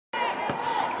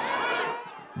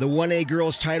The 1A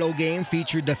girls title game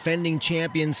featured defending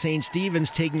champion St. Stephen's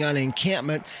taking on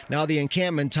Encampment. Now the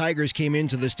Encampment Tigers came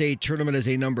into the state tournament as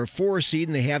a number 4 seed,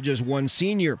 and they have just one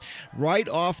senior. Right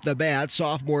off the bat,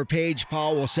 sophomore Paige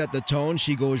Powell will set the tone.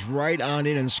 She goes right on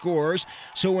in and scores.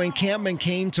 So Encampment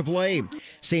came to play.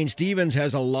 St. Stephen's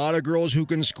has a lot of girls who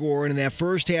can score, and in that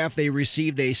first half they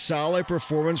received a solid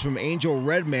performance from Angel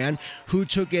Redman, who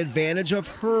took advantage of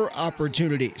her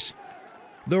opportunities.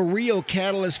 The real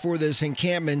catalyst for this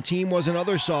Encampment team was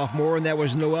another sophomore, and that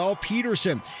was Noelle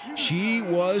Peterson. She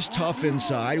was tough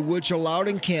inside, which allowed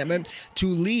Encampment to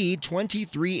lead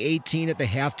 23-18 at the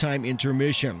halftime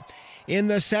intermission. In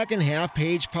the second half,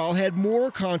 Paige Powell had more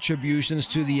contributions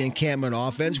to the Encampment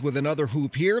offense with another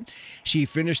hoop here. She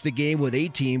finished the game with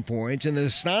 18 points and an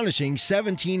astonishing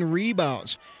 17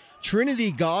 rebounds.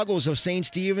 Trinity Goggles of St.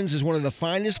 Stephen's is one of the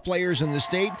finest players in the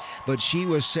state, but she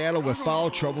was saddled with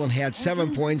foul trouble and had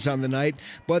 7 points on the night.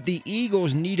 But the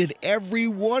Eagles needed every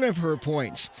one of her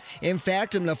points. In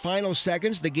fact, in the final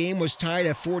seconds, the game was tied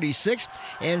at 46,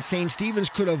 and St. Stephen's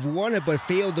could have won it but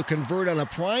failed to convert on a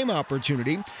prime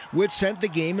opportunity, which sent the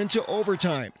game into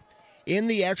overtime. In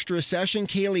the extra session,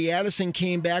 Kaylee Addison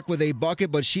came back with a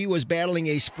bucket, but she was battling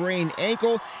a sprained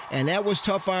ankle, and that was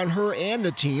tough on her and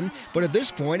the team. But at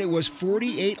this point, it was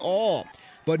 48-all.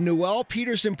 But Noelle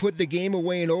Peterson put the game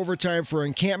away in overtime for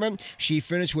Encampment. She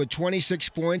finished with 26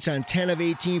 points on 10 of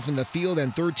 18 from the field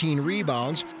and 13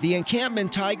 rebounds. The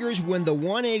Encampment Tigers win the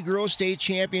 1A Girls State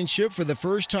Championship for the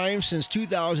first time since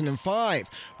 2005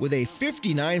 with a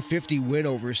 59-50 win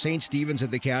over St. Stephen's at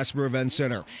the Casper Event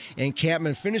Center.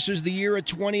 Encampment finishes the year at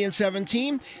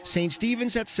 20-17, St.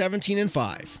 Stephen's at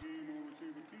 17-5.